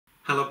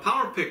Hello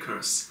power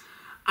pickers!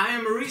 I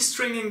am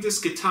restringing this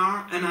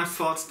guitar and I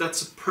thought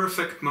that's a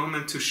perfect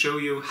moment to show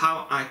you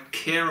how I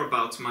care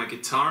about my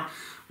guitar,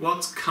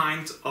 what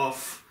kind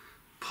of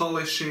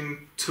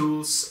polishing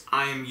tools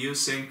I am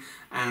using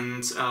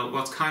and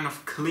what kind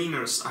of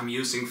cleaners I'm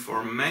using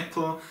for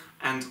maple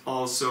and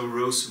also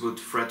rosewood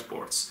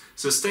fretboards.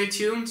 So stay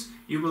tuned,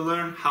 you will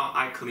learn how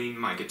I clean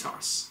my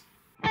guitars.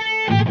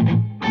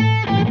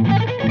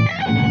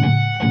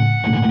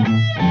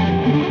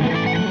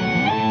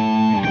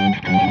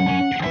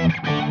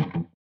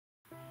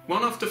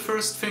 One of the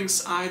first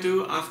things I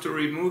do after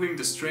removing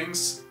the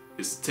strings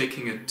is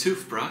taking a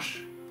toothbrush,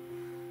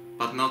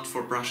 but not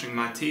for brushing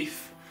my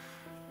teeth,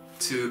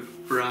 to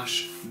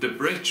brush the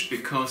bridge,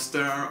 because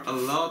there are a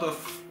lot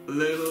of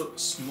little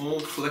small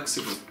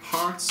flexible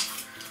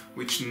parts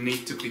which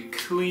need to be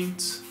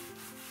cleaned,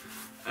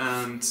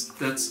 and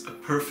that's a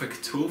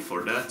perfect tool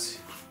for that.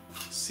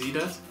 See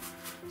that?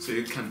 So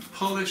you can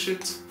polish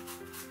it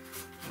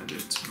and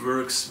it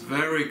works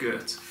very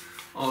good.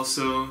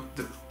 Also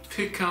the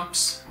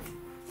pickups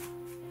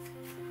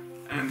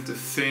and the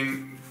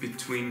thing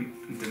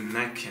between the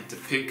neck and the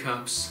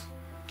pickups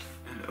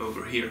and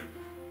over here.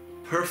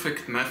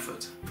 Perfect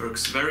method,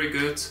 works very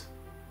good.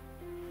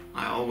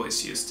 I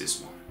always use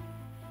this one.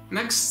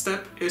 Next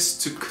step is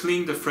to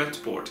clean the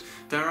fretboard.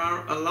 There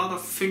are a lot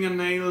of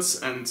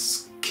fingernails and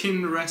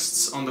skin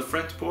rests on the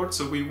fretboard,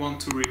 so we want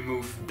to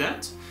remove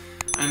that.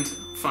 And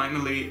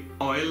finally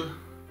oil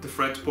the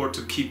fretboard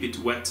to keep it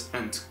wet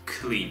and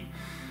clean.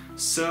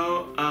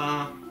 So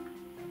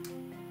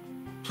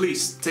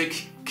please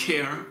take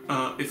care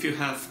if you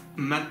have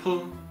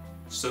maple,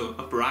 so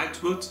a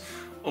bright wood,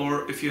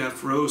 or if you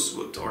have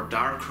rosewood or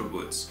darker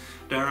woods.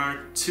 There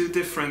are two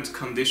different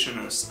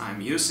conditioners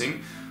I'm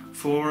using.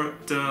 For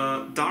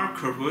the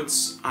darker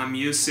woods I'm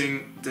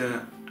using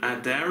the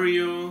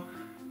Adagio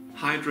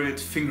Hydrate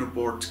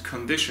Fingerboard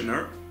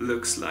Conditioner.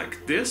 Looks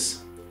like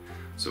this.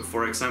 So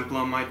for example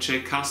on my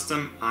J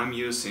Custom I'm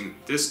using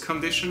this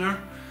conditioner.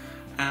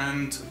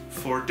 And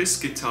for this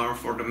guitar,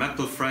 for the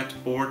metal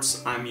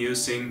fretboards, I'm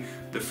using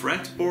the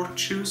Fretboard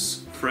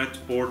Juice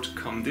Fretboard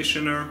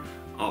Conditioner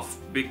of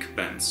Big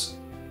Ben's.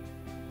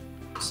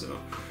 So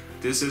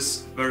this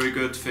is a very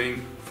good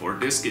thing for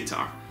this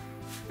guitar.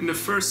 In the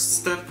first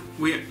step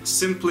we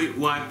simply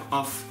wipe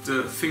off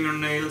the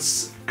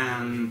fingernails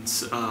and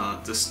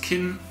the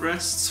skin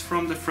rests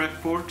from the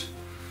fretboard.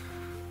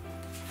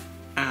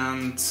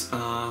 And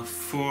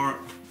for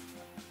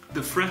the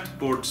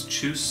fretboard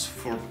juice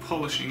for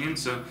polishing in,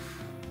 so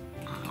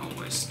I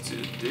always do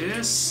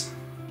this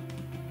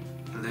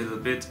a little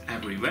bit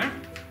everywhere.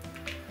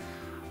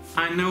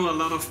 I know a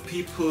lot of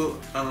people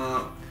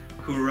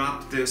who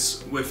rub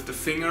this with the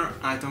finger.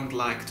 I don't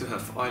like to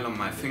have oil on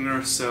my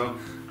finger, so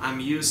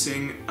I'm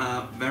using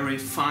a very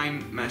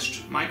fine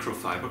meshed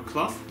microfiber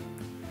cloth.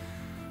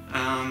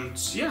 And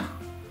yeah,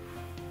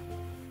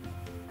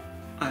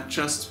 I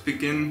just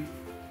begin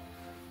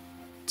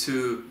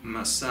to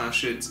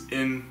massage it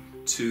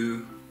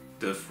into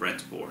the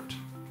fretboard.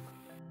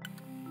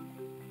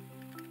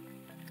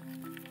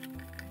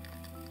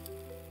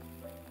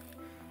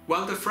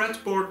 While the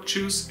fretboard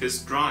juice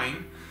is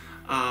drying,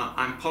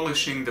 I'm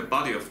polishing the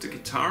body of the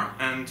guitar,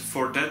 and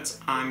for that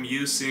I'm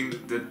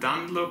using the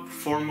Dunlop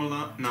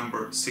Formula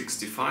number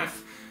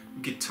 65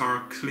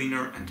 guitar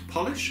cleaner and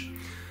polish,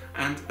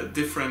 and a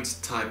different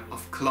type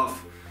of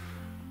cloth,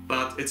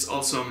 but it's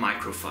also a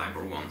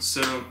microfiber one.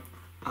 So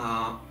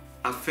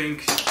I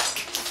think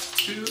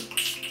 2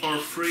 or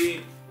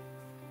 3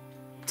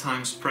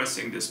 times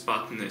pressing this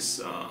button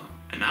is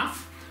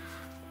enough.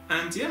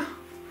 And yeah,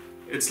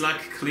 it's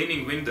like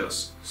cleaning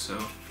windows, so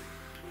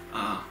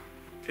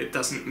it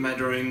doesn't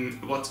matter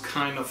in what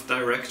kind of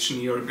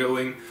direction you're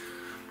going.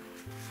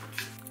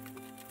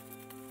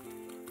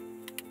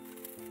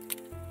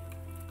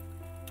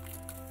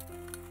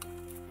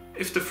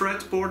 If the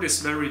fretboard is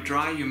very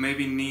dry, you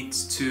maybe need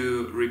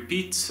to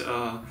repeat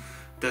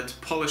that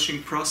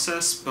polishing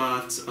process,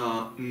 but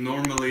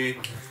normally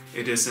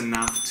it is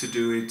enough to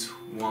do it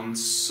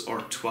once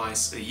or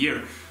twice a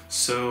year.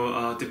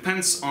 So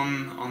depends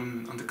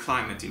on the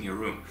climate in your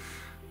room.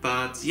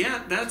 But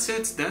yeah, that's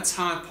it. That's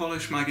how I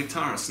polish my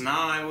guitars.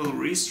 Now I will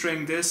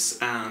restring this,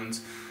 and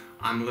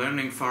I'm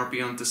learning Far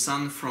Beyond the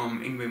Sun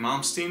from Yngwie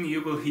Malmsteen.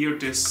 You will hear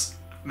this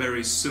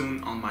very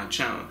soon on my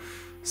channel.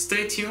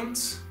 Stay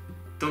tuned,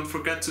 don't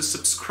forget to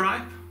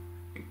subscribe,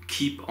 and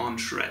keep on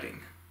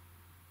shredding.